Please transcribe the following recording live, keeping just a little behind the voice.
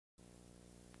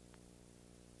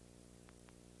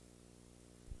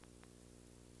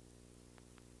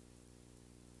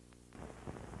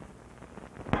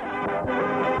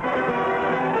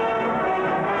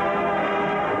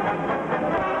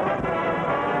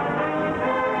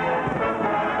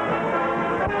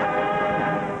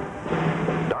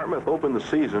opened the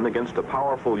season against a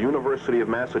powerful University of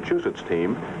Massachusetts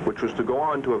team, which was to go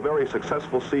on to a very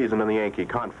successful season in the Yankee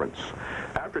Conference.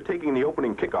 After taking the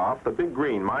opening kickoff, the Big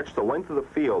Green marched the length of the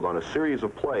field on a series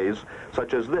of plays,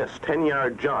 such as this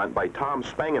 10-yard jaunt by Tom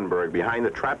Spangenberg behind the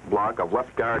trap block of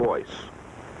left guard Boyce.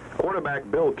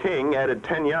 Quarterback Bill King added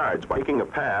 10 yards by making a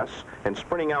pass and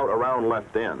sprinting out around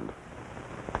left end.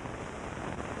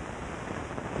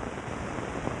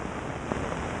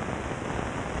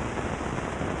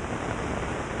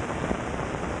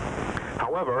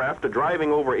 However, after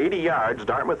driving over 80 yards,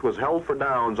 Dartmouth was held for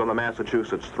downs on the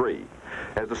Massachusetts 3.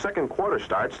 As the second quarter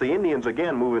starts, the Indians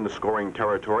again move into scoring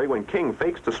territory when King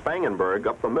fakes to Spangenberg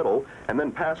up the middle and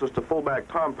then passes to fullback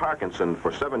Tom Parkinson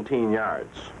for 17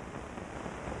 yards.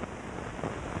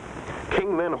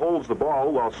 King then holds the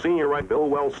ball while senior right Bill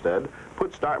Wellstead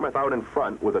puts Dartmouth out in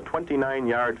front with a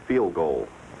 29-yard field goal.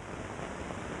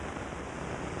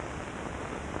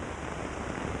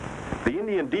 The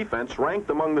Indian defense ranked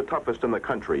among the toughest in the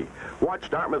country. Watch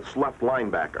Dartmouth's left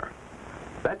linebacker.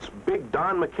 That's big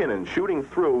Don McKinnon shooting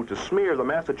through to smear the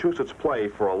Massachusetts play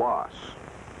for a loss.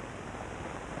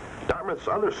 Dartmouth's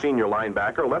other senior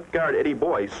linebacker, left guard Eddie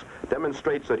Boyce,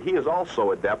 demonstrates that he is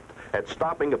also adept at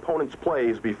stopping opponents'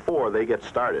 plays before they get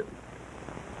started.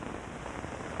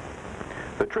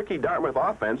 The tricky Dartmouth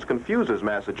offense confuses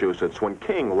Massachusetts when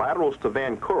King laterals to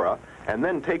Vancouver and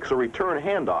then takes a return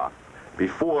handoff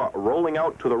before rolling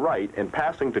out to the right and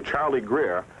passing to Charlie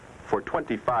Greer for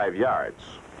 25 yards.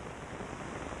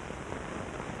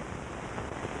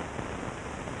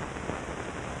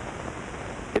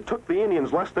 It took the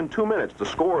Indians less than 2 minutes to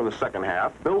score in the second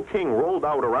half. Bill King rolled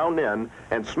out around in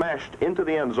and smashed into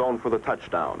the end zone for the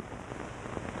touchdown.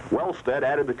 Wellstead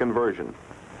added the conversion.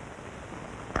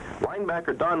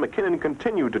 Linebacker Don McKinnon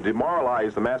continued to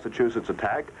demoralize the Massachusetts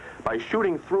attack by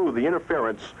shooting through the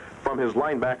interference from his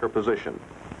linebacker position.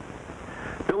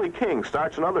 Billy King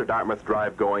starts another Dartmouth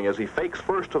drive going as he fakes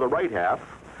first to the right half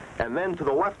and then to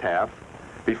the left half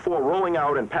before rolling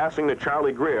out and passing to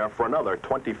Charlie Greer for another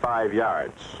 25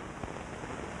 yards.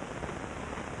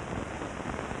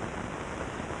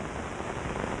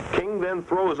 King then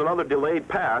throws another delayed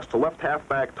pass to left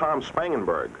halfback Tom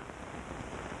Spangenberg.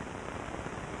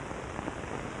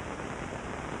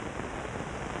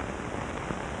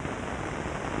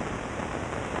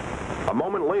 A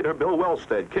moment later, Bill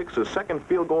Wellstead kicks his second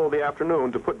field goal of the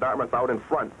afternoon to put Dartmouth out in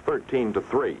front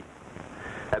 13-3.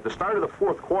 At the start of the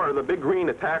fourth quarter, the Big Green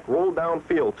attack rolled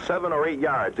downfield 7 or 8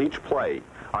 yards each play.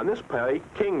 On this play,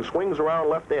 King swings around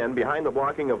left end behind the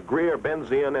blocking of Greer,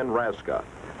 Benzian, and Raska.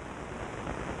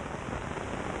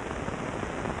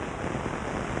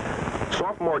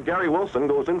 Sophomore Gary Wilson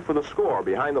goes in for the score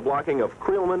behind the blocking of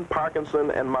Creelman,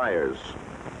 Parkinson, and Myers.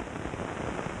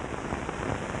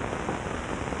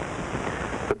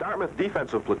 The Dartmouth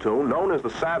defensive platoon, known as the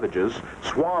Savages,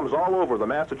 swarms all over the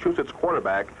Massachusetts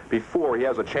quarterback before he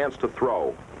has a chance to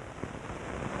throw.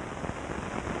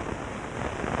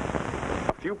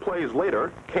 A few plays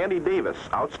later, Candy Davis,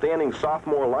 outstanding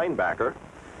sophomore linebacker,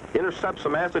 intercepts a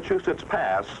Massachusetts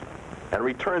pass and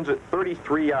returns it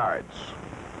 33 yards.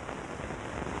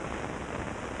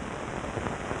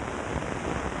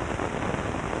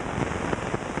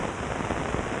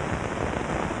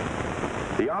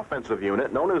 The offensive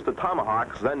unit, known as the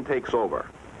Tomahawks, then takes over.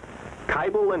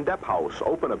 Keibel and Depphaus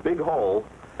open a big hole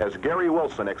as Gary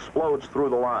Wilson explodes through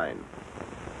the line.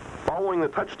 Following the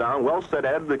touchdown, Wellstead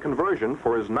added the conversion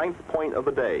for his 9th point of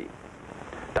the day.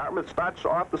 Dartmouth starts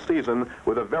off the season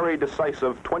with a very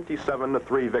decisive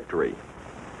 27-3 victory.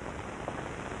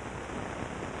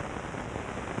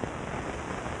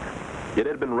 It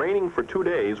had been raining for 2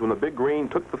 days when the Big Green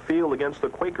took the field against the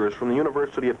Quakers from the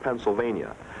University of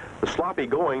Pennsylvania. The sloppy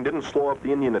going didn't slow up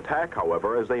the Indian attack,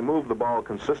 however, as they moved the ball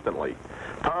consistently.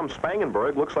 Tom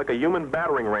Spangenberg looks like a human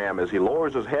battering ram as he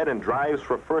lowers his head and drives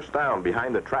for a first down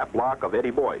behind the trap block of Eddie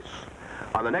Boyce.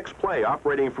 On the next play,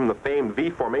 operating from the famed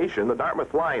V formation, the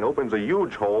Dartmouth line opens a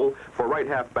huge hole for right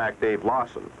halfback Dave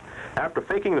Lawson. After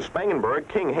faking to Spangenberg,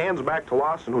 King hands back to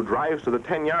Lawson, who drives to the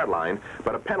 10-yard line,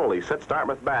 but a penalty sets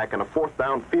Dartmouth back and a fourth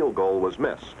down field goal was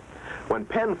missed. When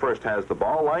Penn first has the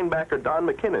ball, linebacker Don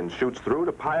McKinnon shoots through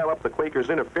to pile up the Quakers'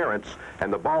 interference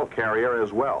and the ball carrier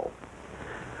as well.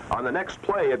 On the next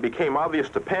play, it became obvious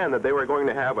to Penn that they were going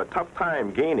to have a tough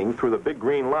time gaining through the Big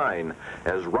Green line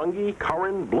as Runge,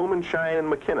 Curran, Blumenshine,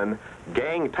 and McKinnon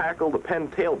gang tackled the Penn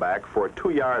tailback for a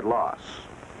 2-yard loss.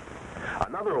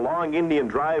 Another long Indian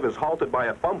drive is halted by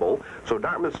a fumble, so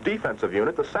Dartmouth's defensive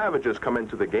unit, the Savages, come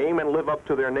into the game and live up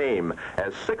to their name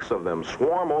as 6 of them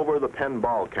swarm over the Penn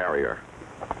ball carrier.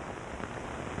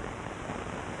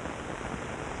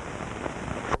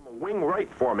 From a wing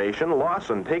right formation,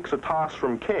 Lawson takes a toss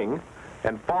from King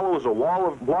and follows a wall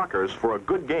of blockers for a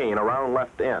good gain around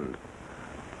left end.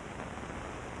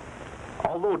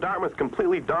 Although Dartmouth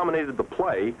completely dominated the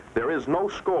play, there is no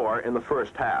score in the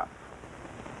first half.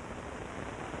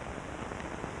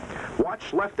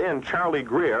 Watch left end Charlie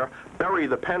Greer bury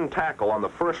the Penn tackle on the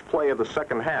first play of the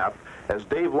second half as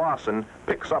Dave Lawson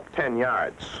picks up 10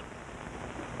 yards.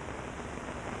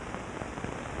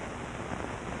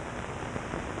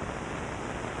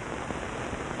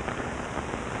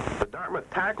 The Dartmouth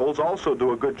tackles also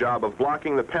do a good job of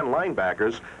blocking the Penn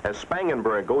linebackers as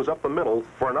Spangenberg goes up the middle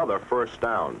for another first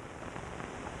down.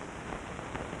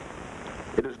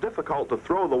 It is difficult to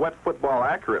throw the wet football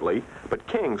accurately, but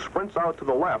King sprints out to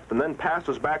the left and then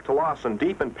passes back to Lawson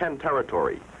deep in Penn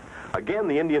territory. Again,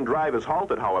 the Indian drive is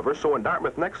halted, however, so when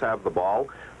Dartmouth next have the ball,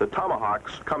 the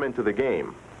Tomahawks come into the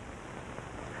game.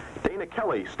 Dana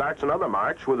Kelly starts another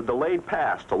march with a delayed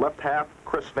pass to left half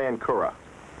Chris Van Cura.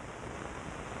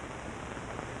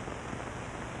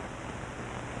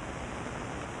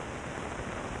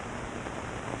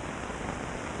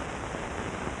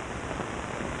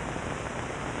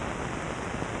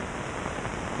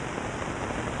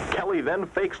 Kelly then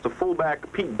fakes to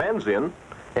fullback Pete Benzin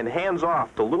and hands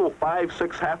off to little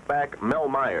 5'6" halfback Mel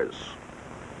Myers.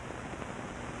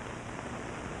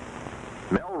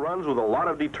 Mel runs with a lot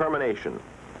of determination.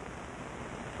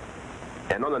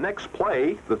 And on the next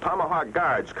play, the Tomahawk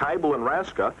guards, Keibel and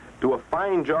Raska, do a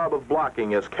fine job of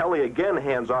blocking as Kelly again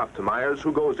hands off to Myers,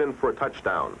 who goes in for a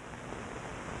touchdown.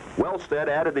 Wellstead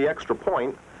added the extra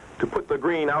point to put the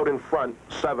Green out in front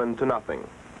 7-0.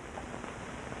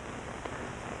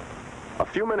 A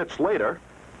few minutes later,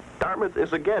 Dartmouth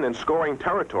is again in scoring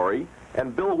territory,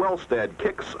 and Bill Wellstead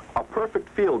kicks a perfect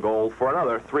field goal for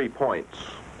another 3 points.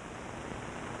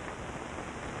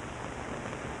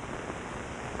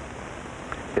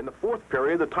 In the fourth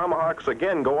period, the Tomahawks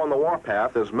again go on the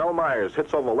warpath as Mel Myers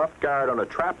hits over left guard on a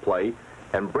trap play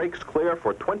and breaks clear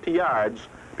for 20 yards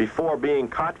before being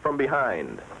caught from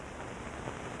behind.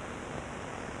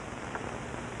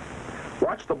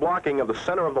 Watch the blocking of the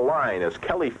center of the line as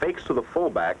Kelly fakes to the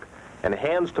fullback and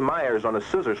hands to Myers on a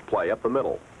scissors play up the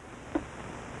middle.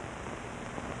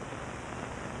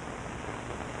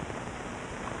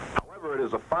 However, it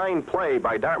is a fine play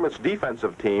by Dartmouth's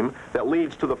defensive team that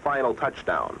leads to the final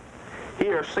touchdown.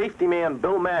 Here, safety man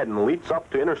Bill Madden leaps up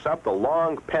to intercept a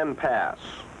long Penn pass.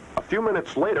 A few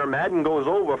minutes later, Madden goes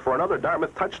over for another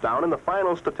Dartmouth touchdown, and the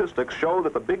final statistics show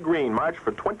that the Big Green marched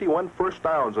for 21 first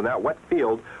downs in that wet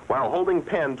field while holding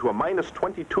Penn to a minus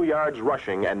 22 yards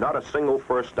rushing and not a single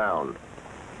first down.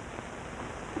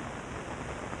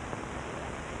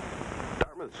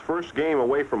 Dartmouth's first game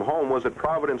away from home was at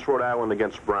Providence, Rhode Island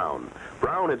against Brown.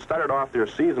 Brown had started off their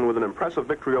season with an impressive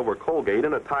victory over Colgate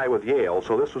and a tie with Yale,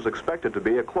 so this was expected to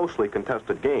be a closely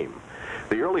contested game.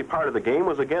 The early part of the game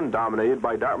was again dominated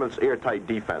by Dartmouth's airtight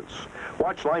defense.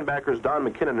 Watch linebackers Don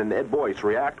McKinnon and Ed Boyce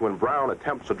react when Brown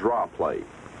attempts a draw play.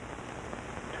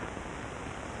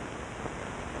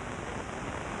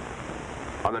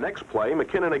 On the next play,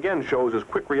 McKinnon again shows his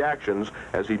quick reactions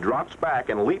as he drops back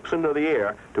and leaps into the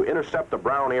air to intercept a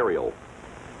Brown aerial.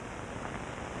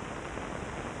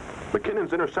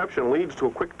 McKinnon's interception leads to a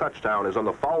quick touchdown as on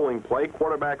the following play,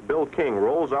 quarterback Bill King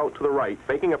rolls out to the right,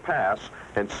 faking a pass,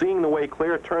 and seeing the way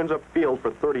clear, turns upfield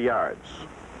for 30 yards.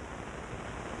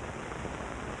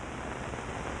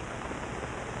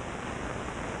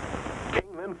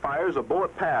 King then fires a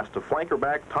bullet pass to flanker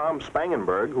back Tom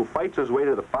Spangenberg, who fights his way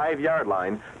to the 5-yard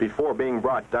line before being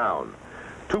brought down.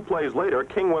 2 plays later,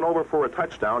 King went over for a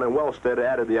touchdown, and Wellstead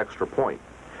added the extra point.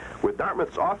 With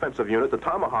Dartmouth's offensive unit, the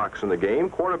Tomahawks, in the game,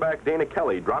 quarterback Dana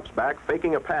Kelly drops back,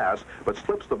 faking a pass, but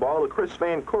slips the ball to Chris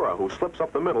Van Cura, who slips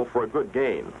up the middle for a good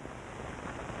gain.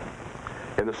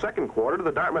 In the second quarter,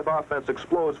 the Dartmouth offense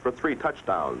explodes for 3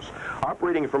 touchdowns.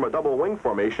 Operating from a double wing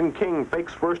formation, King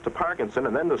fakes first to Parkinson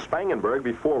and then to Spangenberg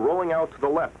before rolling out to the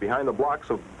left behind the blocks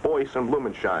of Boyce and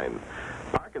Blumenschein.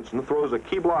 Parkinson throws a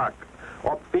key block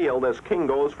upfield as King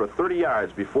goes for 30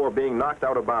 yards before being knocked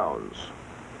out of bounds.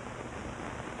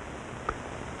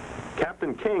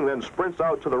 Captain King then sprints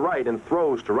out to the right and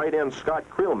throws to right end Scott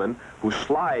Creelman, who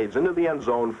slides into the end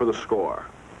zone for the score.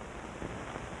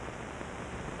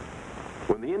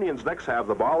 When the Indians next have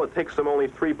the ball, it takes them only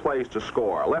 3 plays to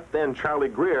score. Left end Charlie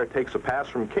Greer takes a pass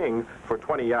from King for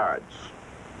 20 yards.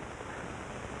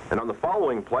 And on the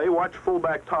following play, watch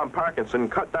fullback Tom Parkinson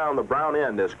cut down the Brown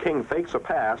end as King fakes a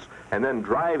pass and then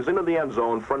drives into the end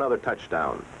zone for another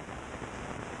touchdown.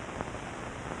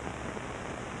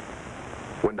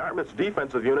 When Dartmouth's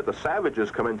defensive unit, the Savages,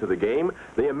 come into the game,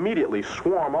 they immediately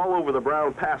swarm all over the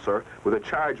Brown passer, with a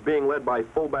charge being led by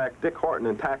fullback Dick Horton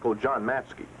and tackle John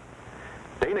Matsky.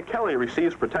 Dana Kelly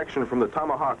receives protection from the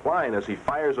Tomahawk line as he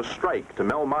fires a strike to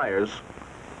Mel Myers.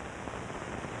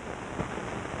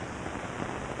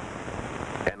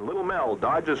 And Little Mel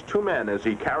dodges 2 men as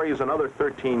he carries another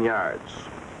 13 yards.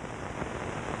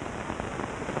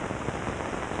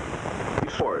 He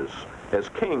scores as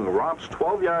King romps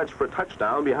 12 yards for a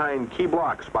touchdown behind key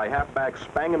blocks by halfbacks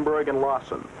Spangenberg and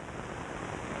Lawson.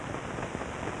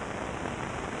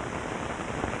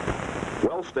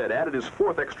 Wellstead added his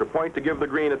 4th extra point to give the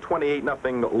Green a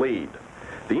 28-0 lead.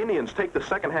 The Indians take the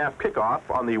second half kickoff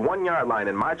on the 1-yard line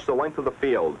and march the length of the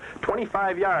field.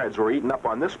 25 yards were eaten up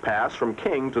on this pass from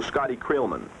King to Scotty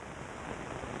Creelman.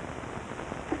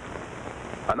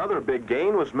 Another big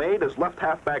gain was made as left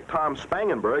halfback Tom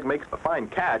Spangenberg makes a fine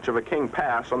catch of a King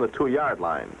pass on the 2-yard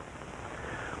line.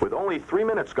 With only 3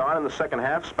 minutes gone in the second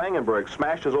half, Spangenberg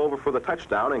smashes over for the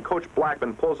touchdown, and Coach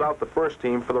Blackman pulls out the first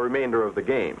team for the remainder of the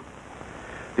game.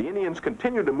 The Indians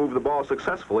continue to move the ball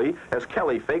successfully as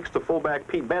Kelly fakes to fullback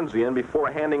Pete Benzian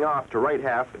before handing off to right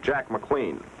half Jack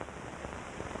McLean.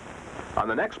 On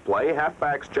the next play,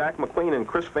 halfbacks Jack McLean and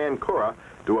Chris Van Cura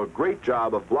do a great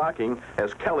job of blocking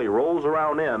as Kelly rolls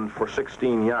around end for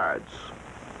 16 yards.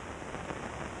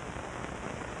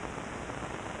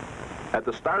 At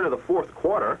the start of the 4th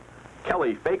quarter,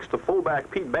 Kelly fakes to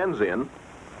fullback Pete Benzian,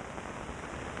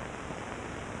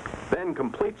 then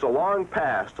completes a long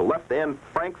pass to left end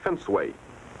Frank Finsway.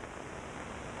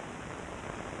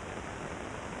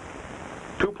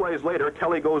 2 plays later,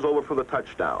 Kelly goes over for the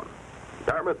touchdown.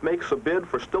 Dartmouth makes a bid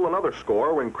for still another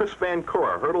score when Chris Van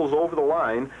Cura hurdles over the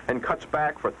line and cuts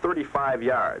back for 35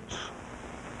 yards.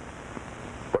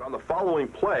 But on the following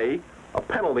play, a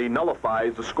penalty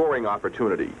nullifies the scoring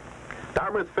opportunity.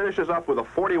 Dartmouth finishes up with a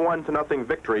 41-0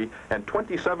 victory, and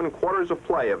 27 quarters of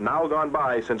play have now gone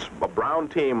by since a Brown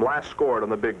team last scored on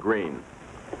the Big Green.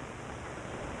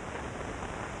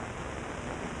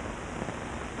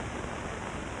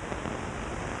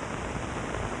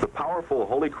 Powerful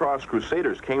Holy Cross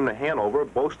Crusaders came to Hanover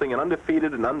boasting an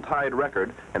undefeated and untied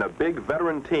record and a big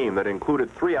veteran team that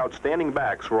included 3 outstanding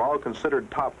backs who were all considered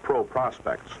top pro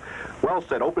prospects.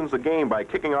 Wellstead opens the game by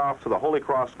kicking off to the Holy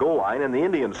Cross goal line, and the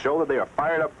Indians show that they are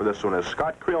fired up for this one as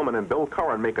Scott Creelman and Bill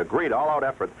Curran make a great all-out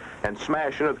effort and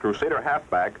smash into the Crusader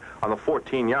halfback on the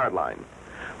 14-yard line.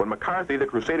 When McCarthy, the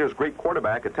Crusaders' great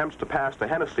quarterback, attempts to pass to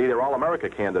Hennessy, their All-America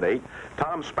candidate,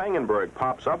 Tom Spangenberg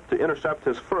pops up to intercept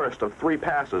his first of 3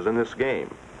 passes in this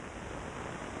game.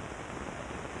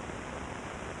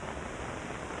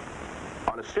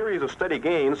 On a series of steady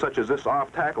gains, such as this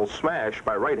off-tackle smash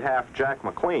by right half Jack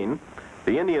McLean,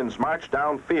 the Indians march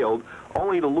downfield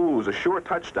only to lose a sure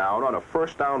touchdown on a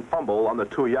first down fumble on the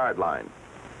 2-yard line.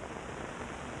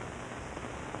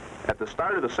 At the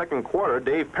start of the second quarter,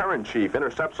 Dave Perenchief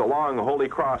intercepts a long Holy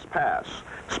Cross pass.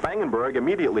 Spangenberg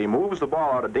immediately moves the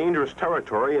ball out of dangerous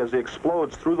territory as he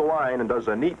explodes through the line and does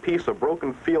a neat piece of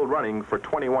broken field running for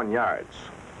 21 yards.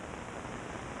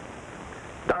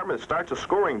 Dartmouth starts a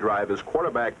scoring drive as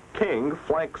quarterback King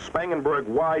flanks Spangenberg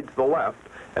wide to the left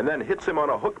and then hits him on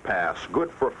a hook pass,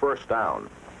 good for a first down.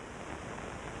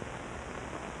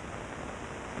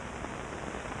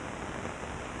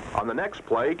 On the next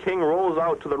play, King rolls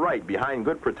out to the right behind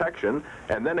good protection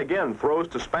and then again throws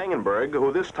to Spangenberg,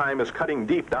 who this time is cutting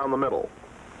deep down the middle.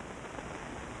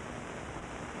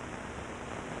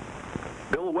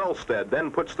 Bill Wellstead then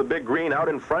puts the Big Green out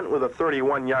in front with a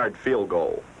 31-yard field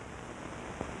goal.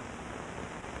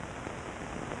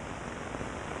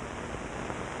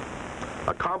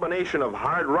 A combination of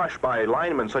hard rush by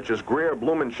linemen such as Greer,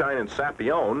 Blumenshine, and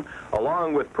Sapione,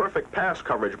 along with perfect pass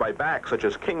coverage by backs such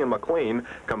as King and McLean,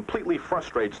 completely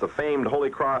frustrates the famed Holy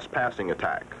Cross passing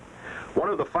attack. One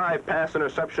of the 5 pass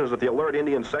interceptions that the alert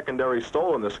Indian secondary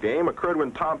stole in this game occurred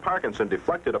when Tom Parkinson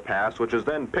deflected a pass, which is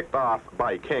then picked off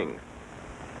by King.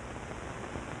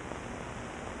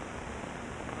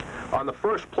 On the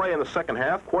first play in the second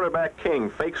half, quarterback King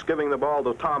fakes giving the ball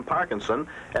to Tom Parkinson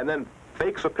and then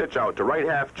fakes a pitch out to right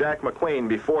half Jack McLean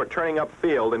before turning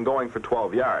upfield and going for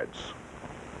 12 yards.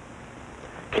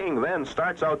 King then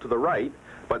starts out to the right,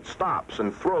 but stops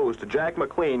and throws to Jack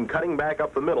McLean, cutting back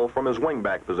up the middle from his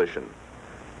wingback position.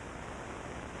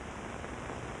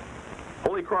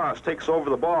 Holy Cross takes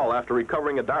over the ball after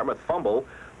recovering a Dartmouth fumble,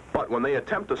 but when they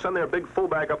attempt to send their big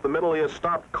fullback up the middle, he is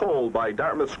stopped cold by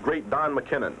Dartmouth's great Don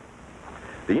McKinnon.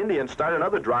 The Indians start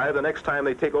another drive the next time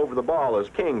they take over the ball as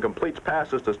King completes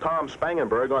passes to Tom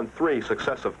Spangenberg on 3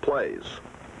 successive plays.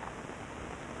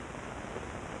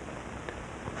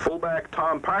 Fullback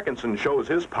Tom Parkinson shows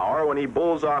his power when he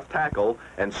bulls off tackle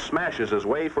and smashes his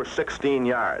way for 16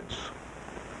 yards.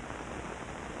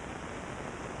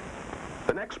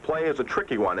 The next play is a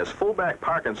tricky one as fullback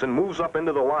Parkinson moves up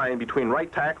into the line between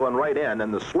right tackle and right end,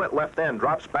 and the split left end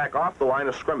drops back off the line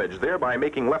of scrimmage, thereby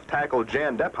making left tackle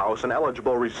Jan Dephouse an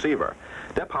eligible receiver.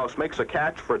 Dephouse makes a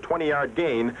catch for a 20-yard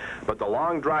gain, but the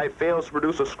long drive fails to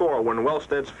produce a score when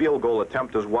Wellstead's field goal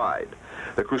attempt is wide.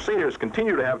 The Crusaders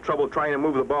continue to have trouble trying to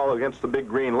move the ball against the big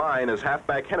green line as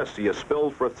halfback Hennessy is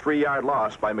spilled for a 3-yard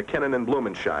loss by McKinnon and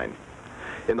Blumenschein.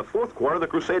 In the fourth quarter, the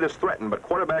Crusaders threaten, but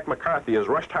quarterback McCarthy is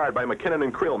rushed hard by McKinnon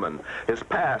and Creelman. His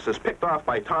pass is picked off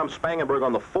by Tom Spangenberg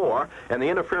on the 4, and the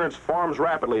interference forms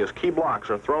rapidly as key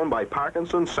blocks are thrown by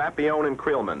Parkinson, Sapione, and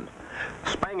Creelman.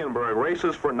 Spangenberg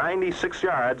races for 96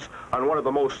 yards on one of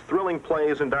the most thrilling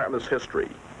plays in Dartmouth's history.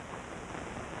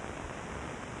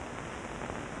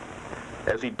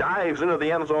 As he dives into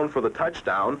the end zone for the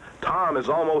touchdown, Tom is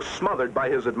almost smothered by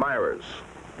his admirers.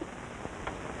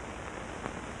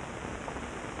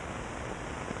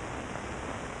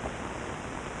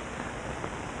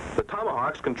 The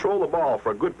Tomahawks control the ball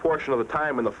for a good portion of the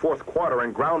time in the fourth quarter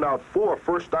and ground out 4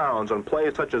 first downs on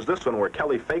plays such as this one where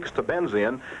Kelly fakes to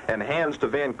Benzian and hands to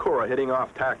Van Cura hitting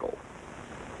off tackle.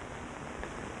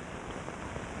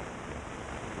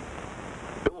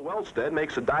 Bill Wellstead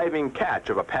makes a diving catch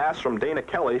of a pass from Dana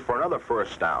Kelly for another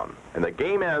first down. And the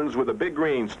game ends with the Big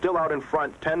Green still out in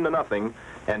front 10-0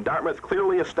 and Dartmouth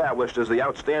clearly established as the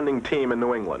outstanding team in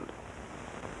New England.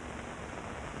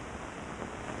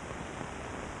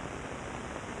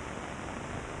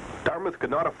 Dartmouth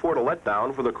could not afford a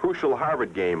letdown for the crucial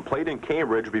Harvard game played in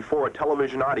Cambridge before a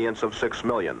television audience of 6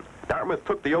 million. Dartmouth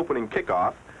took the opening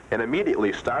kickoff and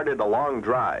immediately started a long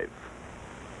drive.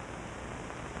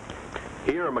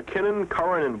 Here, McKinnon,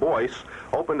 Curran, and Boyce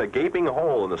opened a gaping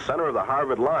hole in the center of the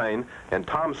Harvard line, and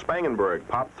Tom Spangenberg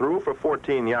popped through for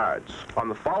 14 yards. On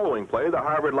the following play, the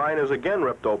Harvard line is again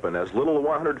ripped open as little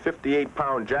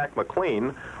 158-pound Jack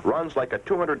McLean runs like a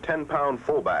 210-pound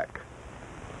fullback.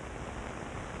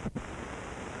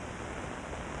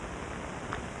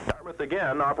 Dartmouth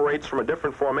again operates from a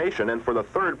different formation, and for the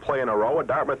third play in a row, a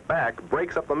Dartmouth back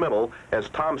breaks up the middle as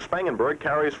Tom Spangenberg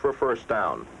carries for a first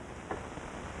down.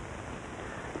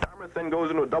 Dartmouth then goes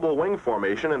into a double wing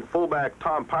formation, and fullback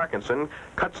Tom Parkinson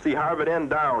cuts the Harvard end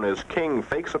down as King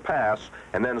fakes a pass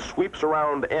and then sweeps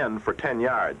around end for 10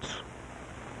 yards.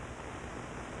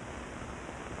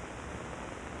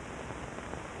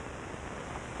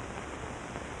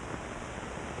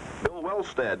 Bill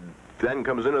Wellstead then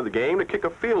comes into the game to kick a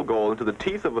field goal into the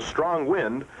teeth of a strong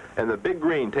wind, and the Big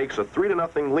Green takes a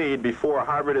 3-0 lead before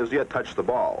Harvard has yet touched the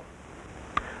ball.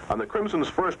 On the Crimson's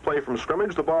first play from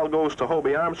scrimmage, the ball goes to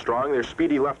Hobie Armstrong, their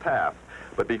speedy left half.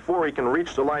 But before he can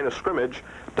reach the line of scrimmage,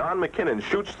 Don McKinnon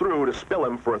shoots through to spill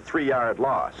him for a 3-yard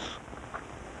loss.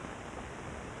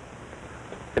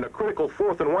 In a critical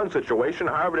 4th-and-1 situation,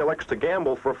 Harvard elects to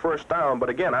gamble for a first down, but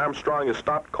again Armstrong is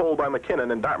stopped cold by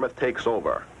McKinnon and Dartmouth takes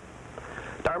over.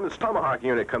 Dartmouth's Tomahawk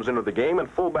unit comes into the game, and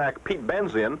fullback Pete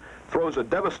Benzian throws a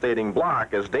devastating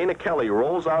block as Dana Kelly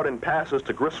rolls out and passes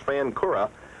to Gris Van Cura,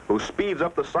 who speeds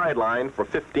up the sideline for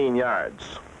 15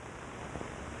 yards.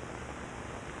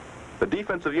 The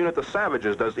defensive unit, the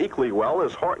Savages, does equally well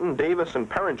as Horton, Davis, and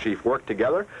Perenchief work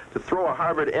together to throw a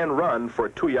Harvard end run for a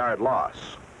 2-yard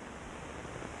loss.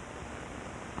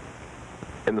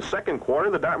 In the second quarter,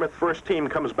 the Dartmouth first team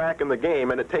comes back in the game,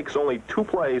 and it takes only 2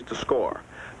 plays to score.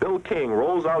 Bill King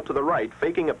rolls out to the right,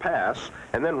 faking a pass,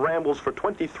 and then rambles for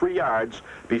 23 yards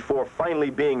before finally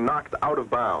being knocked out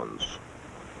of bounds.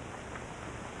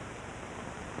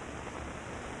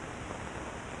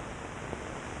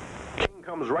 King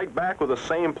comes right back with the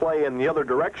same play in the other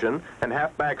direction, and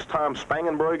halfbacks Tom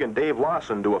Spangenberg and Dave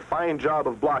Lawson do a fine job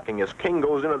of blocking as King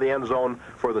goes into the end zone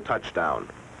for the touchdown.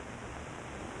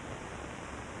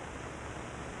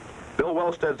 Bill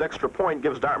Wellstead's extra point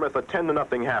gives Dartmouth a 10-0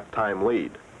 halftime lead.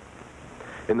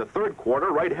 In the third quarter,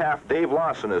 right half Dave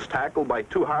Lawson is tackled by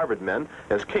 2 Harvard men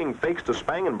as King fakes to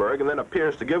Spangenberg and then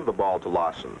appears to give the ball to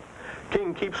Lawson.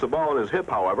 King keeps the ball in his hip,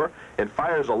 however, and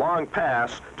fires a long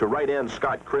pass to right end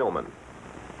Scott Creelman.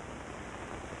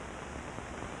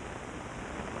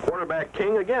 Quarterback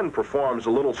King again performs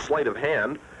a little sleight of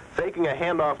hand, faking a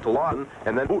handoff to Lawson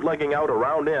and then bootlegging out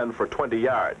around end for 20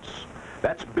 yards.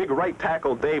 That's big right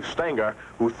tackle Dave Stenger,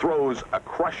 who throws a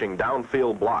crushing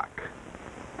downfield block.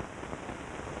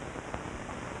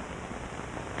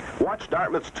 Watch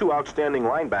Dartmouth's 2 outstanding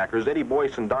linebackers, Eddie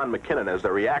Boyce and Don McKinnon, as they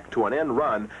react to an end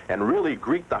run and really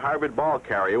greet the Harvard ball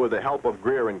carrier with the help of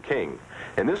Greer and King.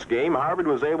 In this game, Harvard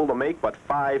was able to make but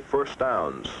 5 first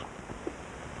downs.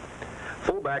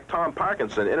 Fullback Tom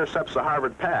Parkinson intercepts the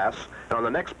Harvard pass, and on the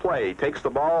next play takes the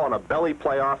ball on a belly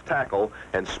play-off tackle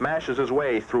and smashes his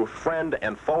way through friend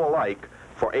and foe alike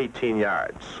for 18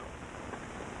 yards.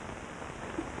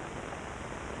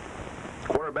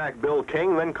 Quarterback Bill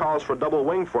King then calls for double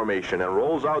wing formation and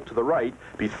rolls out to the right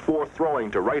before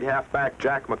throwing to right halfback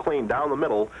Jack McLean down the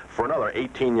middle for another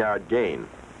 18-yard gain.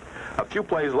 A few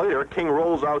plays later, King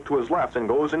rolls out to his left and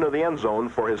goes into the end zone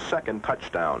for his second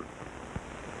touchdown.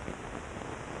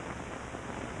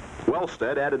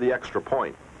 Wellstead added the extra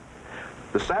point.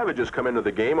 The Savages come into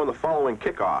the game on the following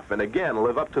kickoff and again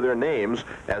live up to their names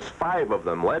as 5 of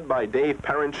them, led by Dave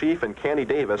Perenchief and Candy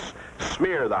Davis,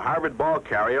 smear the Harvard ball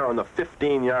carrier on the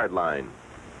 15-yard line.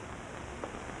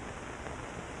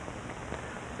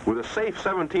 With a safe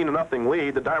 17-0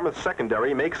 lead, the Dartmouth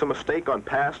secondary makes a mistake on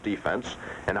pass defense,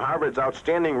 and Harvard's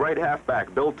outstanding right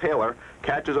halfback, Bill Taylor,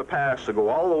 catches a pass to go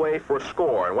all the way for a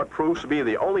score in what proves to be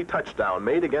the only touchdown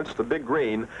made against the Big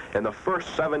Green in the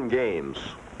first 7 games.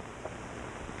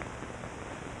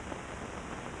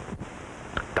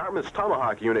 Dartmouth's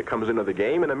Tomahawk unit comes into the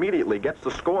game and immediately gets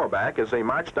the score back as they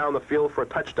march down the field for a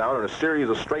touchdown in a series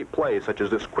of straight plays, such as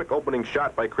this quick opening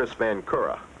shot by Chris Van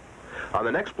Cura. On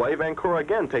the next play, Van Cura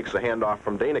again takes a handoff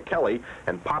from Dana Kelly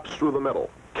and pops through the middle.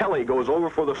 Kelly goes over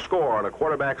for the score on a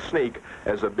quarterback sneak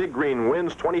as the Big Green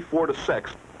wins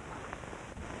 24-6.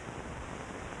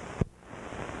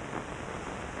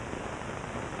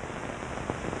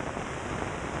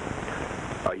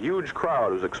 A huge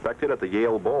crowd was expected at the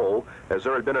Yale Bowl, as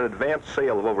there had been an advance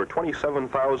sale of over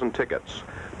 27,000 tickets,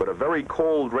 but a very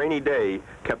cold, rainy day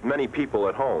kept many people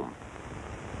at home.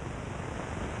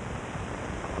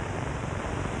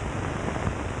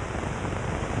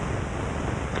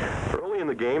 In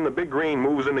the game, the Big Green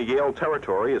moves into Yale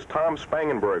territory as Tom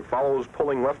Spangenberg follows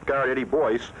pulling left guard Eddie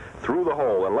Boyce through the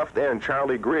hole, and left end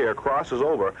Charlie Greer crosses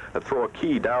over to throw a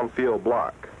key downfield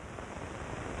block.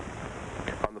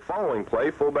 On the following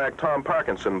play, fullback Tom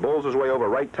Parkinson bowls his way over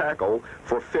right tackle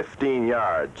for 15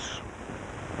 yards.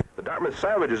 The Dartmouth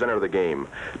Savages enter the game.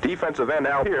 Defensive end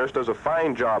Al Pierce does a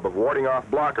fine job of warding off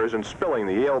blockers and spilling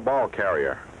the Yale ball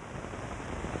carrier.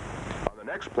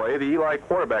 Next play, the Eli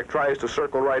quarterback tries to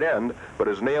circle right end, but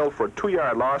is nailed for a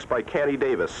 2-yard loss by Candy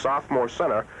Davis, sophomore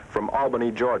center from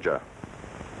Albany, Georgia.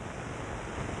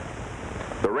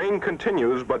 The rain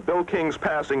continues, but Bill King's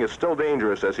passing is still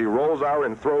dangerous as he rolls out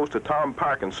and throws to Tom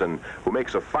Parkinson, who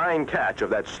makes a fine catch of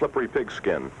that slippery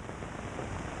pigskin.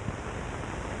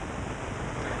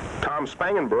 Tom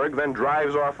Spangenberg then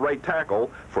drives off right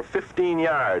tackle for 15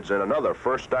 yards and another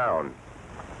first down.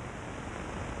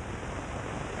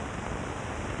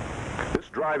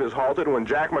 Drive is halted when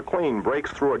Jack McLean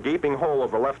breaks through a gaping hole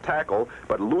over left tackle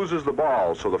but loses the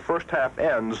ball, so the first half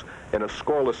ends in a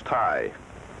scoreless tie.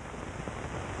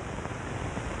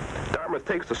 Dartmouth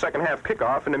takes the second half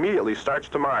kickoff and immediately starts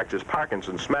to march as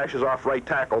Parkinson smashes off right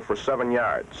tackle for 7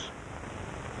 yards.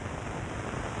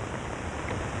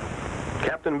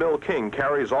 Captain Bill King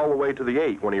carries all the way to the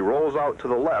 8 when he rolls out to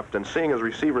the left and, seeing his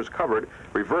receivers covered,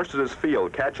 reverses his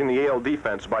field, catching the Yale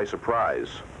defense by surprise.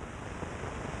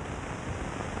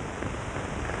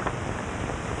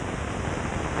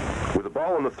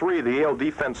 Ball in the 3, the Yale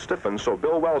defense stiffens, so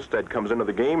Bill Wellstead comes into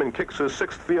the game and kicks his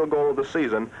 6th field goal of the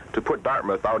season to put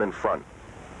Dartmouth out in front.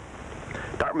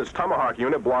 Dartmouth's Tomahawk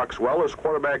unit blocks well as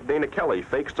quarterback Dana Kelly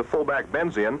fakes to fullback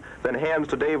Benzian, then hands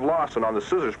to Dave Lawson on the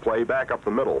scissors play back up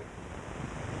the middle.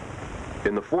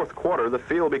 In the 4th quarter, the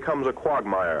field becomes a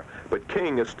quagmire, but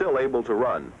King is still able to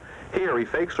run. Here, he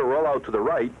fakes a rollout to the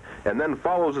right and then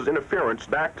follows his interference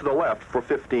back to the left for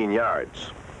 15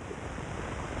 yards.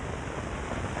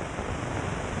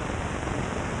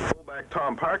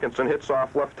 Tom Parkinson hits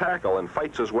off left tackle and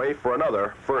fights his way for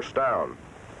another first down.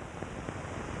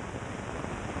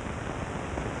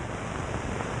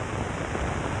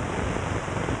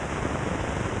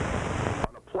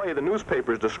 On a play the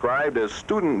newspapers described as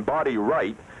student body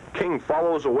right, King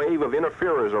follows a wave of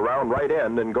interferers around right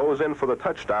end and goes in for the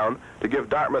touchdown to give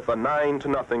Dartmouth a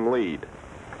 9-0 lead.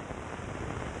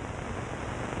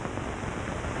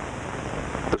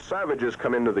 The Savages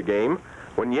come into the game.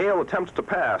 When Yale attempts to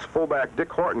pass, fullback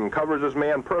Dick Horton covers his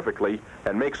man perfectly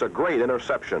and makes a great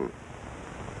interception.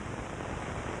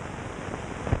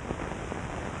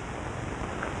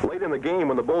 Late in the game,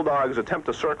 when the Bulldogs attempt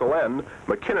to circle end,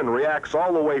 McKinnon reacts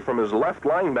all the way from his left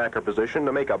linebacker position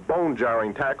to make a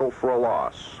bone-jarring tackle for a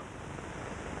loss.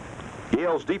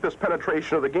 Yale's deepest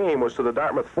penetration of the game was to the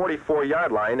Dartmouth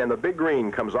 44-yard line, and the Big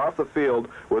Green comes off the field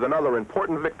with another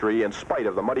important victory in spite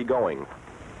of the muddy going.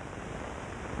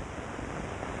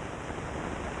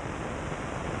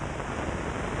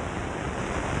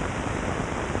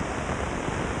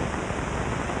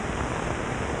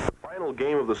 final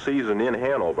game of the season in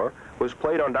Hanover was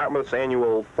played on Dartmouth's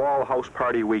annual Fall House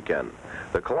Party weekend.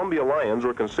 The Columbia Lions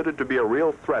were considered to be a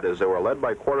real threat as they were led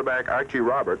by quarterback Archie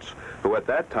Roberts, who at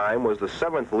that time was the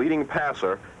 7th leading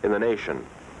passer in the nation.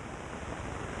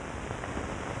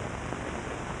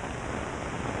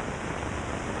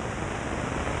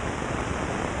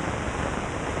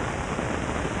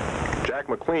 Jack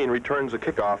McLean returns the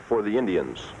kickoff for the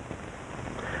Indians.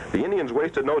 The Indians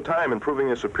wasted no time in proving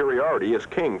their superiority as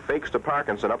King fakes to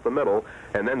Parkinson up the middle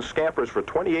and then scampers for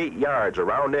 28 yards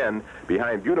around end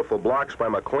behind beautiful blocks by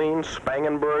McLean,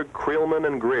 Spangenberg, Creelman,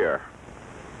 and Greer.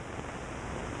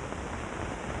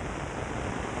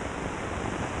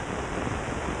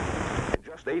 In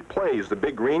just 8 plays, the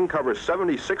Big Green covers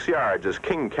 76 yards as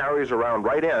King carries around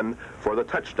right end for the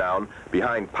touchdown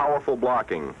behind powerful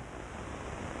blocking.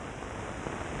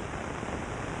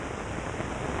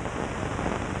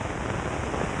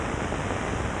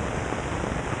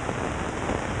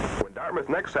 Dartmouth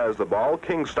next has the ball.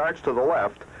 King starts to the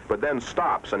left, but then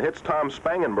stops and hits Tom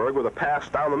Spangenberg with a pass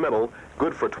down the middle,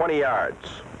 good for 20 yards.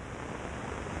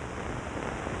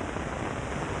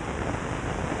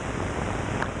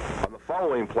 On the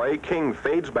following play, King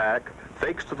fades back,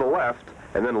 fakes to the left,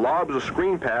 and then lobs a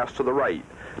screen pass to the right.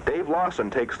 Dave Lawson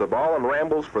takes the ball and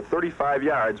rambles for 35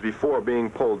 yards before being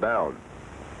pulled down.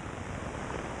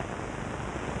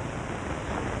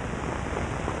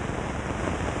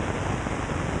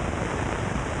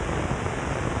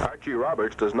 Archie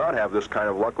Roberts does not have this kind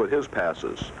of luck with his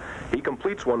passes. He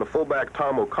completes one to fullback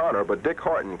Tom O'Connor, but Dick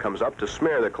Horton comes up to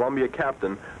smear the Columbia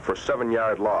captain for a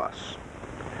 7-yard loss.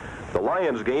 The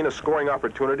Lions gain a scoring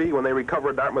opportunity when they recover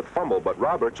a Dartmouth fumble, but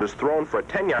Roberts is thrown for a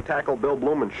 10-yard tackle Bill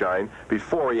Blumenshine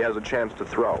before he has a chance to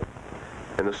throw.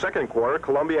 In the second quarter,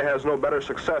 Columbia has no better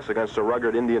success against a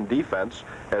rugged Indian defense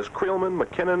as Creelman,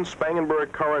 McKinnon,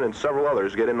 Spangenberg, Curran, and several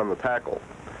others get in on the tackle.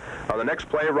 On the next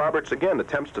play, Roberts again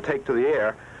attempts to take to the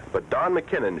air, but Don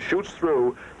McKinnon shoots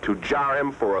through to jar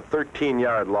him for a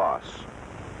 13-yard loss.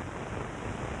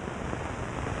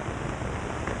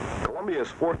 Columbia's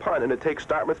fourth punt, and it takes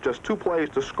Dartmouth just 2 plays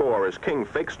to score as King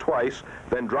fakes twice,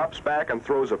 then drops back and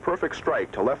throws a perfect strike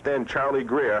to left end Charlie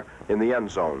Greer in the end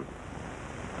zone.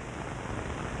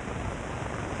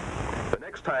 The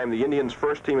next time the Indians'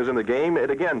 first team is in the game, it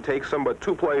again takes them but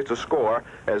 2 plays to score,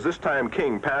 as this time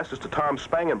King passes to Tom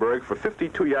Spangenberg for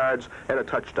 52 yards and a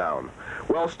touchdown.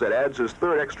 Wellstead adds his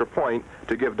 3rd extra point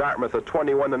to give Dartmouth a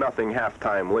 21-0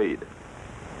 halftime lead.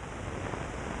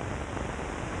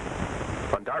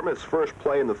 On Dartmouth's first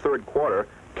play in the 3rd quarter,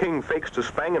 King fakes to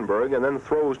Spangenberg and then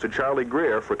throws to Charlie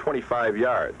Greer for 25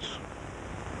 yards.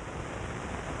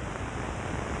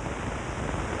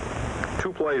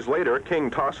 2 plays later,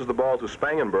 King tosses the ball to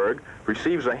Spangenberg,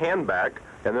 receives a handback,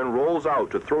 and then rolls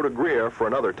out to throw to Greer for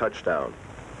another touchdown.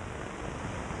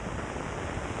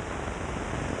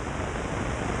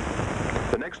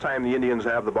 The next time the Indians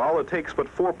have the ball, it takes but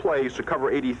 4 plays to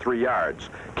cover 83 yards.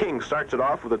 King starts it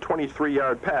off with a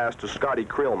 23-yard pass to Scotty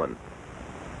Creelman.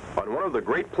 On one of the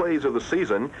great plays of the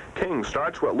season, King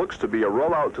starts what looks to be a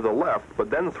rollout to the left, but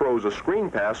then throws a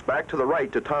screen pass back to the right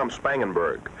to Tom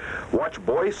Spangenberg. Watch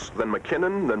Boyce, then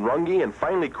McKinnon, then Runge, and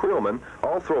finally Creelman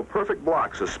all throw perfect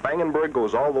blocks as Spangenberg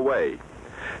goes all the way.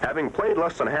 Having played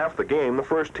less than half the game, the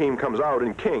first team comes out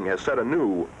and King has set a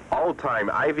new all-time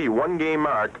Ivy one-game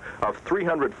mark of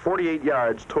 348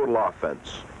 yards total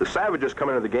offense. The Savages come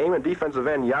into the game and defensive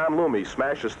end Jan Loomy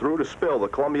smashes through to spill the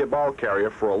Columbia ball carrier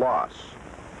for a loss.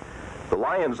 The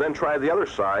Lions then try the other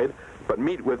side, but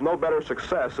meet with no better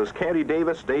success as Candy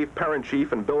Davis, Dave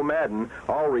Perenchief, and Bill Madden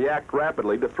all react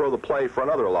rapidly to throw the play for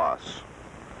another loss.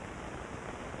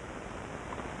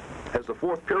 As the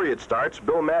 4th period starts,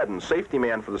 Bill Madden, safety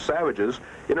man for the Savages,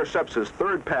 intercepts his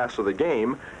 3rd pass of the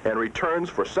game and returns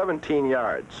for 17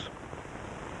 yards.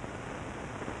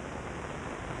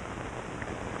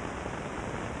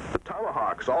 The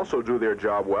Tomahawks also do their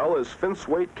job well as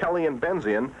Finswaite, Kelly, and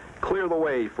Benzian clear the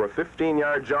way for a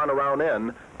 15-yard John around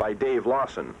end by Dave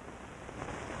Lawson.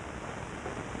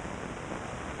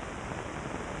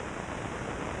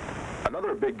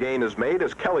 Another big gain is made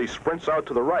as Kelly sprints out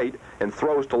to the right and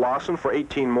throws to Lawson for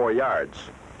 18 more yards.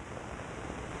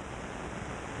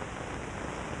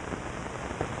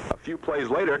 A few plays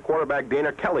later, quarterback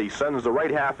Dana Kelly sends the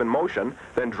right half in motion,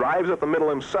 then drives at the middle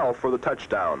himself for the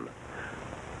touchdown.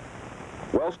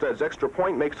 Wellstead's extra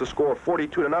point makes the score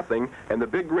 42-0, and the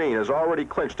Big Green has already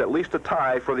clinched at least a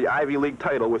tie for the Ivy League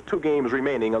title with 2 games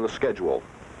remaining on the schedule.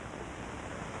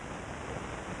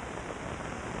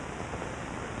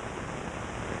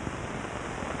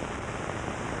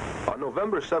 On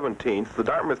November 17th, the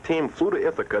Dartmouth team flew to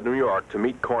Ithaca, New York to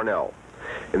meet Cornell.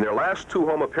 In their last two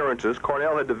home appearances,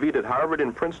 Cornell had defeated Harvard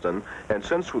and Princeton, and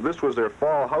since this was their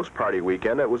fall house party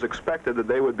weekend, it was expected that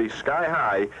they would be sky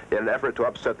high in an effort to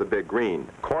upset the Big Green.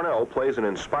 Cornell plays an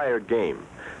inspired game.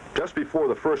 Just before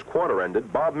the first quarter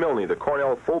ended, Bob Milne, the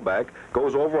Cornell fullback,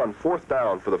 goes over on 4th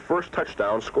down for the first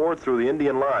touchdown scored through the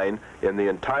Indian line in the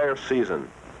entire season.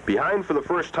 Behind for the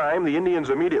first time, the Indians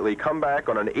immediately come back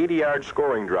on an 80-yard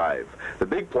scoring drive. The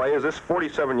big play is this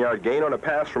 47-yard gain on a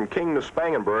pass from King to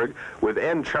Spangenberg, with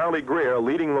end Charlie Greer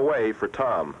leading the way for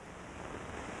Tom.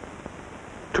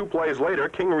 2 plays later,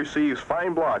 King receives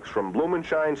fine blocks from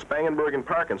Blumenshine, Spangenberg, and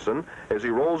Parkinson as he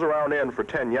rolls around end for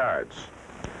 10 yards.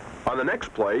 On the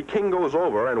next play, King goes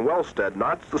over and Wellstead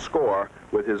knots the score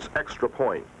with his extra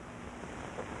point.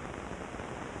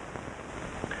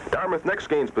 Dartmouth next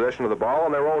gains possession of the ball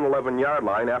on their own 11-yard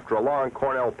line after a long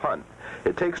Cornell punt.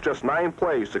 It takes just 9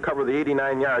 plays to cover the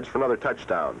 89 yards for another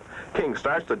touchdown. King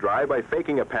starts the drive by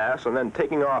faking a pass and then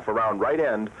taking off around right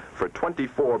end for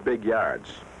 24 big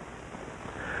yards.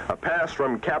 A pass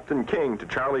from Captain King to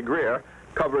Charlie Greer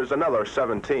covers another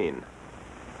 17.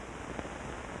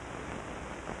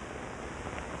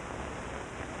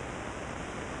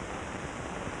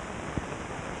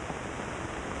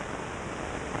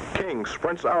 King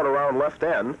sprints out around left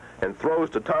end and throws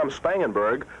to Tom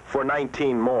Spangenberg for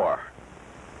 19 more.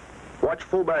 Watch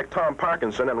fullback Tom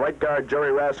Parkinson and right guard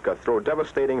Jerry Raska throw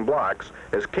devastating blocks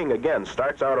as King again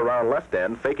starts out around left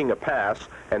end, faking a pass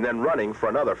and then running for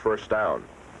another first down.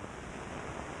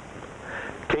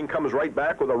 King comes right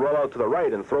back with a rollout to the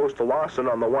right and throws to Lawson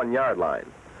on the 1-yard line.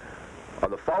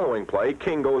 On the following play,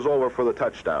 King goes over for the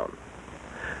touchdown.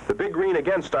 The Big Green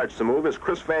again starts to move as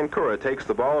Chris Van Cura takes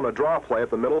the ball in a draw play up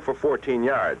the middle for 14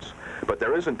 yards. But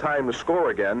there isn't time to score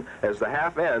again as the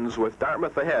half ends with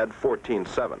Dartmouth ahead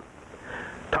 14-7.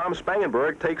 Tom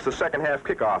Spangenberg takes the second half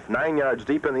kickoff 9 yards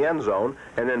deep in the end zone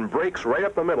and then breaks right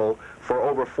up the middle for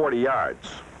over 40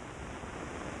 yards.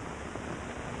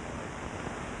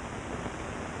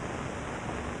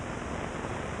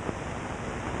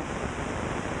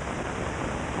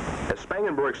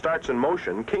 Spangenberg starts in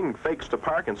motion, King fakes to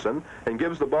Parkinson and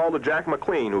gives the ball to Jack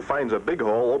McLean, who finds a big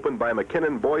hole opened by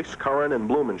McKinnon, Boyce, Curran, and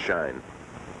Blumenshine.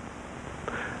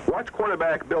 Watch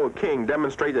cornerback Bill King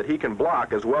demonstrate that he can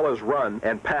block as well as run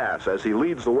and pass as he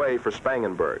leads the way for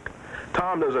Spangenberg.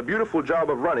 Tom does a beautiful job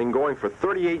of running, going for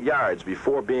 38 yards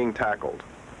before being tackled.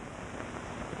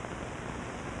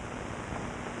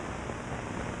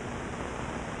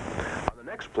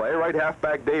 Next play, right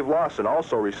halfback Dave Lawson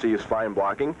also receives fine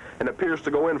blocking and appears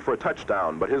to go in for a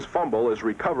touchdown, but his fumble is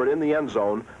recovered in the end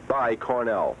zone by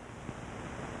Cornell.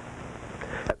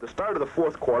 At the start of the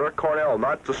fourth quarter, Cornell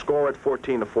knots the score at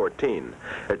 14-14.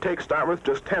 It takes Dartmouth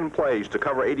just 10 plays to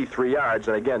cover 83 yards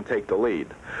and again take the lead.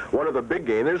 One of the big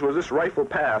gainers was this rifle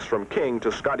pass from King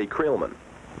to Scotty Creelman.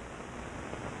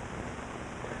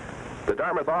 The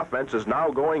Dartmouth offense is now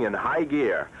going in high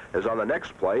gear, as on the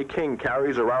next play, King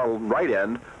carries around right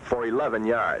end for 11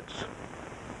 yards.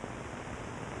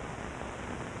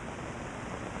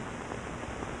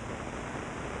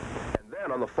 And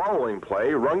then on the following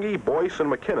play, Runge, Boyce,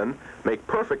 and McKinnon make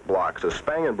perfect blocks as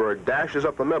Spangenberg dashes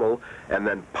up the middle and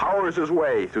then powers his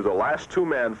way through the last 2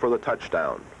 men for the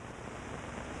touchdown.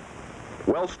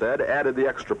 Wellstead added the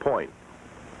extra point.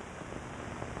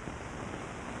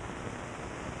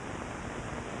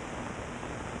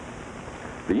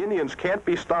 The Indians can't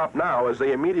be stopped now as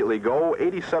they immediately go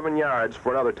 87 yards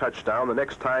for another touchdown the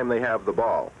next time they have the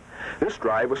ball. This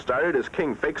drive was started as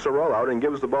King fakes a rollout and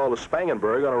gives the ball to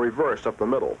Spangenberg on a reverse up the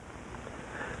middle.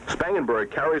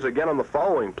 Spangenberg carries again on the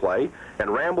following play and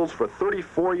rambles for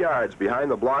 34 yards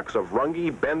behind the blocks of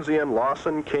Runge, Benzian,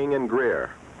 Lawson, King, and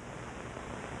Greer.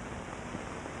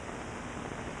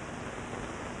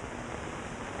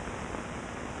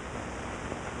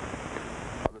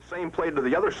 Same play to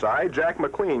the other side, Jack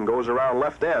McLean goes around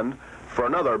left end for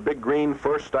another Big Green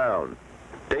first down.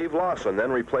 Dave Lawson then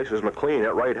replaces McLean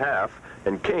at right half,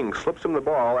 and King slips him the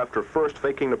ball after first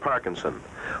faking to Parkinson.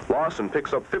 Lawson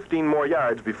picks up 15 more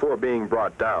yards before being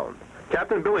brought down.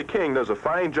 Captain Billy King does a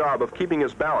fine job of keeping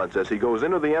his balance as he goes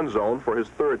into the end zone for his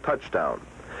 3rd touchdown.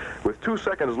 With 2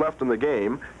 seconds left in the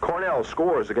game, Cornell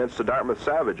scores against the Dartmouth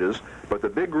Savages, but the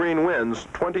Big Green wins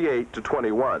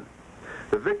 28-21.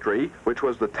 The victory, which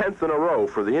was the 10th in a row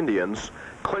for the Indians,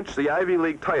 clinched the Ivy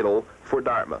League title for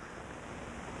Dartmouth.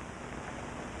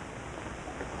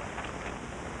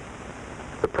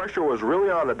 The pressure was really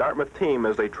on the Dartmouth team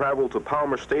as they traveled to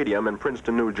Palmer Stadium in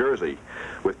Princeton, New Jersey,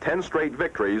 with 10 straight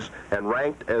victories and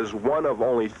ranked as one of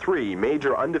only 3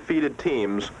 major undefeated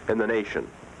teams in the nation.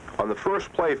 On the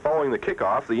first play following the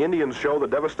kickoff, the Indians show the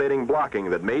devastating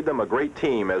blocking that made them a great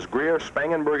team as Greer,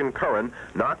 Spangenberg, and Curran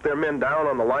knocked their men down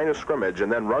on the line of scrimmage,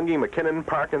 and then Runge, McKinnon,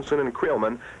 Parkinson, and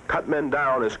Creelman cut men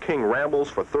down as King rambles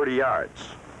for 30 yards.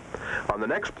 On the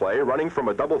next play, running from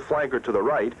a double flanker to the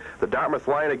right, the Dartmouth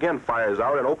line again fires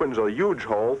out and opens a huge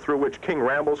hole through which King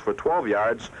rambles for 12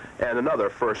 yards and another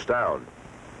first down.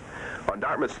 On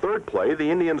Dartmouth's third play, the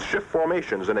Indians shift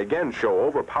formations and again show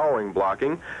overpowering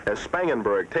blocking as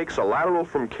Spangenberg takes a lateral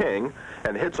from King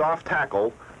and hits off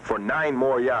tackle for 9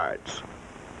 more yards.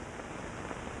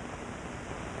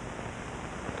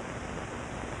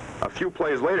 A few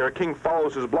plays later, King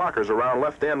follows his blockers around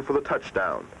left end for the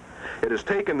touchdown. It has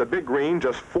taken the Big Green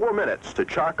just 4 minutes to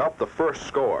chalk up the first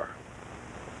score.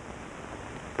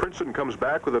 Princeton comes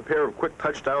back with a pair of quick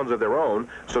touchdowns of their own,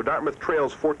 so Dartmouth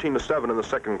trails 14-7 in the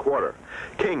second quarter.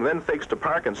 King then fakes to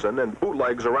Parkinson and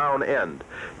bootlegs around end.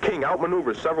 King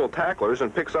outmaneuvers several tacklers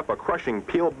and picks up a crushing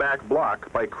peeled-back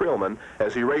block by Creelman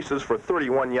as he races for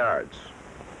 31 yards.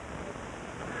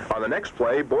 On the next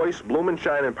play, Boyce,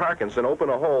 Blumenshine, and Parkinson open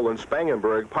a hole and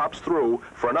Spangenberg pops through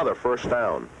for another first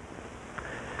down.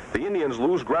 The Indians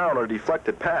lose ground on a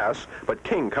deflected pass, but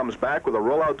King comes back with a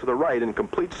rollout to the right and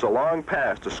completes a long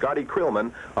pass to Scotty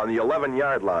Creelman on the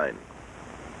 11-yard line.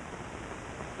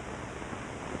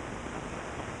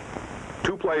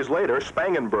 2 plays later,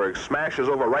 Spangenberg smashes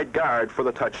over right guard for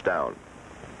the touchdown.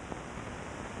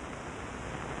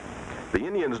 The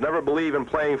Indians never believe in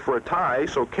playing for a tie,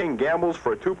 so King gambles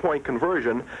for a 2-point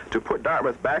conversion to put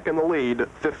Dartmouth back in the lead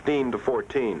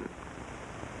 15-14.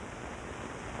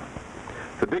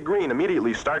 The Big Green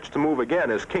immediately starts to move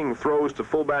again as King throws to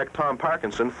fullback Tom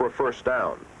Parkinson for a first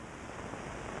down.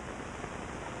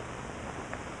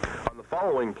 On the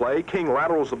following play, King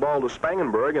laterals the ball to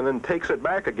Spangenberg and then takes it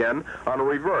back again on a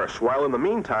reverse, while in the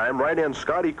meantime, right end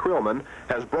Scotty Creelman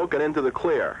has broken into the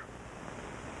clear.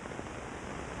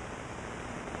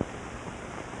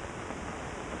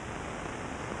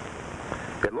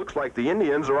 It looks like the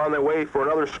Indians are on their way for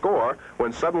another score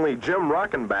when suddenly Jim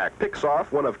Rockenbach picks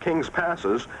off one of King's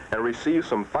passes and receives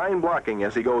some fine blocking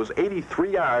as he goes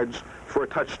 83 yards for a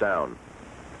touchdown.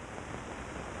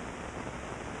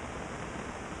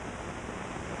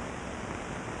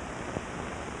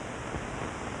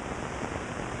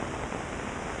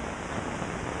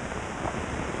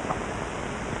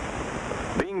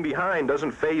 Being behind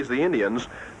doesn't faze the Indians.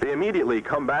 They immediately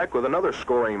come back with another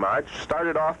scoring march,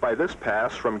 started off by this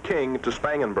pass from King to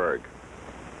Spangenberg.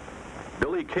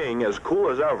 Billy King, as cool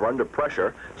as ever under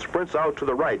pressure, sprints out to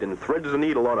the right and threads the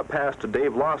needle on a pass to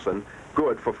Dave Lawson,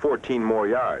 good for 14 more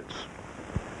yards.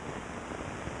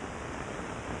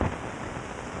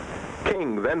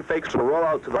 King then fakes a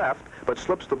rollout to the left, but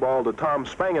slips the ball to Tom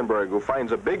Spangenberg, who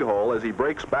finds a big hole as he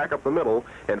breaks back up the middle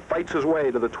and fights his way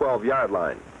to the 12-yard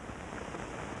line.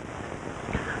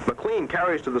 McLean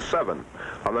carries to the 7.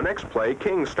 On the next play,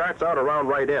 King starts out around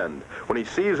right end. When he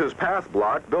sees his path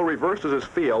blocked, Bill reverses his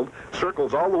field,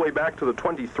 circles all the way back to the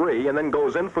 23, and then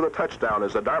goes in for the touchdown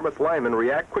as the Dartmouth linemen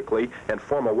react quickly and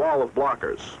form a wall of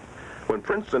blockers. When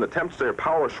Princeton attempts their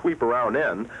power sweep around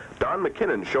end, Don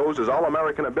McKinnon shows his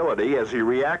All-American ability as he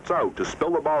reacts out to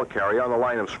spill the ball carry on the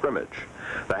line of scrimmage.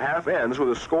 The half ends with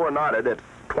a score knotted at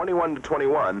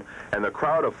 21-21, and the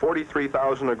crowd of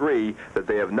 43,000 agree that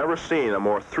they have never seen a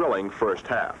more thrilling first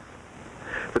half.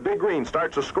 The Big Green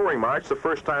starts a scoring march the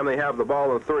first time they have the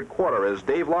ball in the third quarter as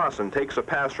Dave Lawson takes a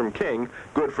pass from King,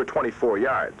 good for 24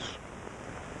 yards.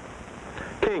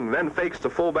 King then fakes to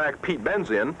fullback Pete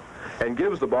Benzin and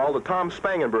gives the ball to Tom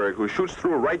Spangenberg, who shoots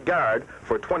through right guard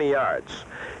for 20 yards.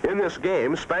 In this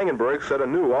game, Spangenberg set a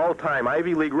new all-time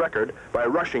Ivy League record by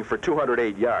rushing for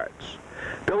 208 yards.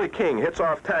 Billy King hits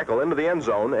off tackle into the end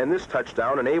zone, and this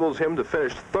touchdown enables him to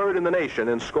finish third in the nation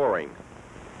in scoring.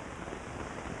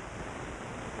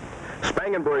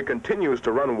 Spangenberg continues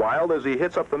to run wild as he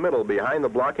hits up the middle behind the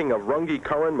blocking of Runge,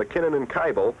 Curran, McKinnon, and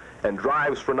Keibel, and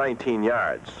drives for 19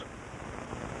 yards.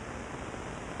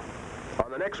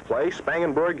 On the next play,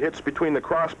 Spangenberg hits between the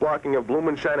cross blocking of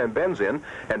Blumenshine and Benzin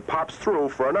and pops through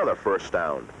for another first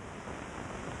down.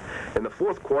 In the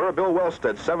fourth quarter, Bill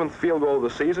Wellstead's 7th field goal of the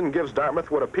season gives Dartmouth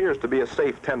what appears to be a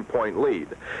safe 10-point lead.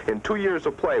 In 2 years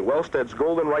of play, Wellstead's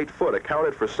golden right foot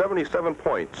accounted for 77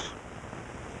 points.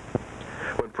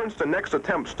 When Princeton next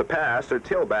attempts to pass, their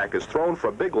tailback is thrown for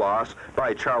a big loss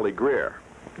by Charlie Greer.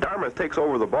 Dartmouth takes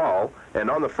over the ball, and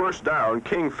on the first down,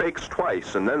 King fakes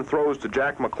twice and then throws to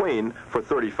Jack McLean for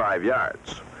 35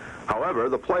 yards. However,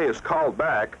 the play is called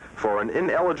back for an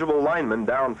ineligible lineman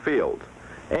downfield.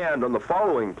 And on the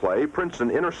following play, Princeton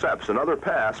intercepts another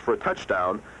pass for a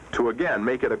touchdown to again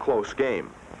make it a close game.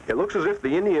 It looks as if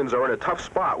the Indians are in a tough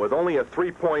spot with only a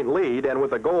 3-point lead and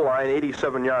with a goal line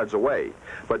 87 yards away.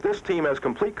 But this team has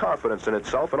complete confidence in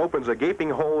itself and opens a gaping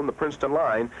hole in the Princeton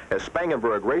line as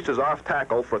Spangenberg races off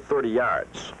tackle for 30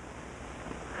 yards.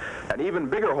 An even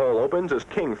bigger hole opens as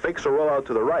King fakes a rollout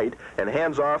to the right and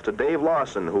hands off to Dave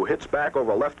Lawson, who hits back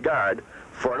over left guard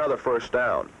for another first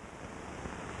down.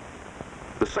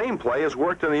 The same play has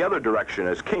worked in the other direction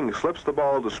as King slips the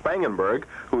ball to Spangenberg,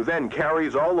 who then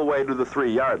carries all the way to the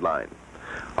 3-yard line.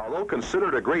 Although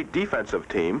considered a great defensive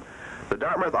team, the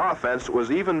Dartmouth offense was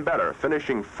even better,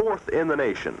 finishing 4th in the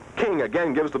nation. King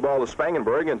again gives the ball to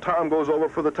Spangenberg, and Tom goes over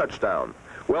for the touchdown.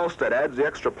 Wellstead adds the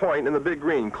extra point, and the Big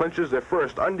Green clinches their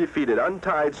first undefeated,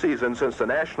 untied season since the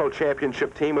national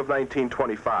championship team of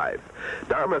 1925.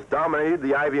 Dartmouth dominated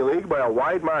the Ivy League by a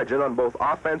wide margin on both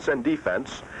offense and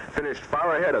defense, finished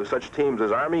far ahead of such teams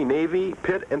as Army, Navy,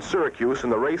 Pitt, and Syracuse in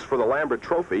the race for the Lambert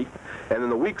Trophy, and in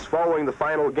the weeks following the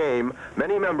final game,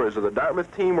 many members of the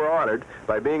Dartmouth team were honored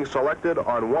by being selected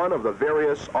on one of the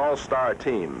various all-star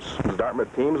teams. The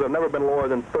Dartmouth teams have never been lower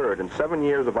than 3rd in 7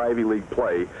 years of Ivy League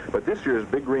play, but this year's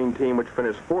Big Green team, which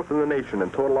finished 4th in the nation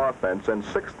in total offense and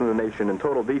 6th in the nation in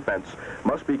total defense,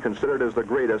 must be considered as the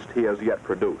greatest he has yet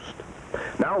produced.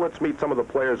 Now let's meet some of the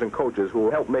players and coaches who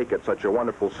will help make it such a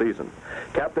wonderful season.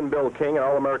 Captain Bill King and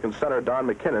All-American center Don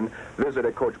McKinnon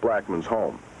visited Coach Blackman's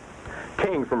home.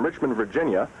 King from Richmond,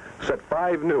 Virginia, set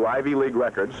 5 new Ivy League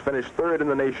records, finished 3rd in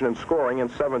the nation in scoring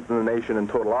and 7th in the nation in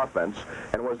total offense,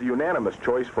 and was the unanimous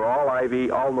choice for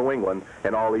All-Ivy, All-New England,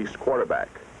 and All-East quarterback.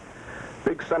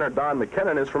 Big center Don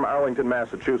McKinnon is from Arlington,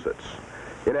 Massachusetts.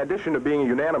 In addition to being a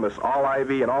unanimous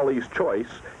All-Ivy and All-East choice,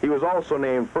 he was also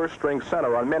named first-string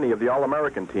center on many of the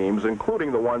All-American teams,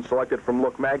 including the one selected from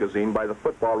Look magazine by the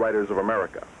Football Writers of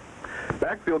America.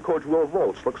 Backfield coach Will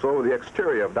Volz looks over the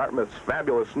exterior of Dartmouth's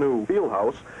fabulous new field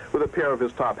house with a pair of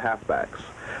his top halfbacks.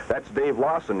 That's Dave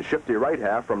Lawson, shifty right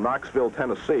half from Knoxville,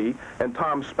 Tennessee, and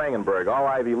Tom Spangenberg,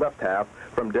 All-Ivy left half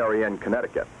from Darien,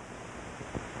 Connecticut.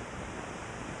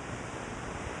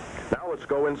 Now let's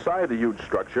go inside the huge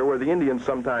structure where the Indians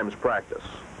sometimes practice.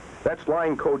 That's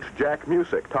line coach Jack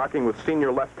Musick talking with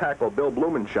senior left tackle Bill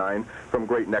Blumenshine from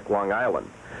Great Neck, Long Island.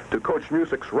 To Coach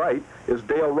Musick's right is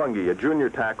Dale Runge, a junior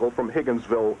tackle from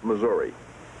Higginsville, Missouri.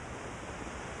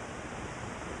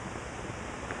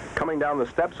 Coming down the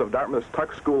steps of Dartmouth's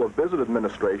Tuck School of Business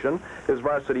Administration is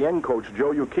varsity end coach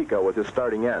Joe Yukika with his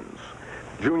starting ends.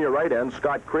 Junior right end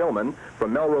Scott Creelman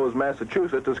from Melrose,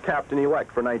 Massachusetts is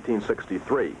captain-elect for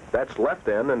 1963. That's left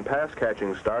end and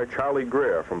pass-catching star Charlie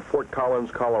Greer from Fort Collins,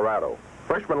 Colorado.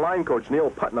 Freshman line coach Neil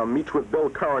Putnam meets with Bill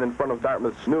Curran in front of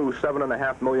Dartmouth's new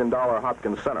 $7.5 million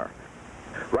Hopkins Center.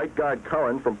 Right guard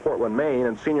Curran from Portland, Maine,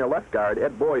 and senior left guard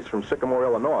Ed Boyce from Sycamore,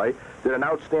 Illinois, did an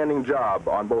outstanding job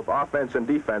on both offense and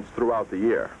defense throughout the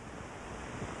year.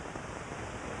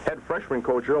 Head freshman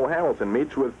coach Earl Hamilton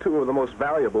meets with 2 of the most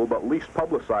valuable but least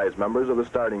publicized members of the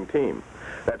starting team.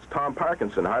 That's Tom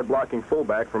Parkinson, hard-blocking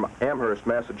fullback from Amherst,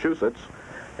 Massachusetts,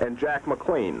 and Jack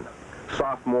McLean,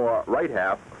 sophomore right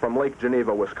half from Lake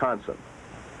Geneva, Wisconsin.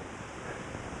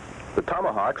 The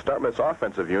Tomahawks, Dartmouth's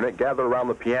offensive unit, gathered around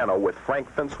the piano with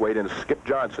Frank Finswaite and Skip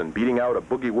Johnson beating out a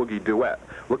boogie-woogie duet.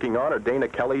 Looking on are Dana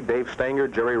Kelly, Dave Stanger,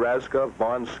 Jerry Razka,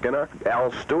 Vaughn Skinner,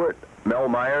 Al Stewart, Mel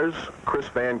Myers, Chris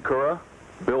Van Cura,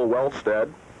 Bill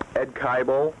Wellstead, Ed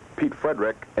Kybel, Pete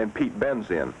Frederick, and Pete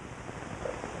Benzian.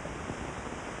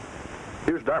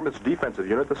 Here's Dartmouth's defensive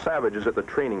unit, the Savages, at the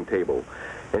training table.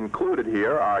 Included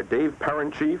here are Dave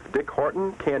Perrenchief, Dick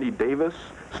Horton, Candy Davis,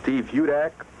 Steve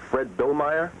Hudak, Fred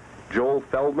Billmeyer, Joel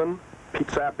Feldman, Pete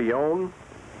Sapione,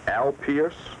 Al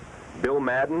Pierce, Bill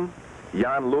Madden,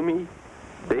 Jan Lumi,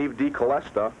 Dave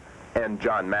DiColesta, and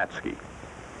John Matsky.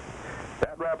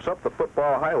 That wraps up the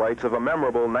football highlights of a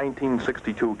memorable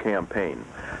 1962 campaign.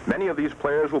 Many of these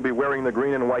players will be wearing the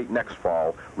green and white next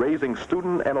fall, raising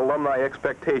student and alumni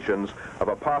expectations of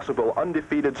a possible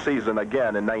undefeated season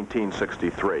again in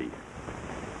 1963.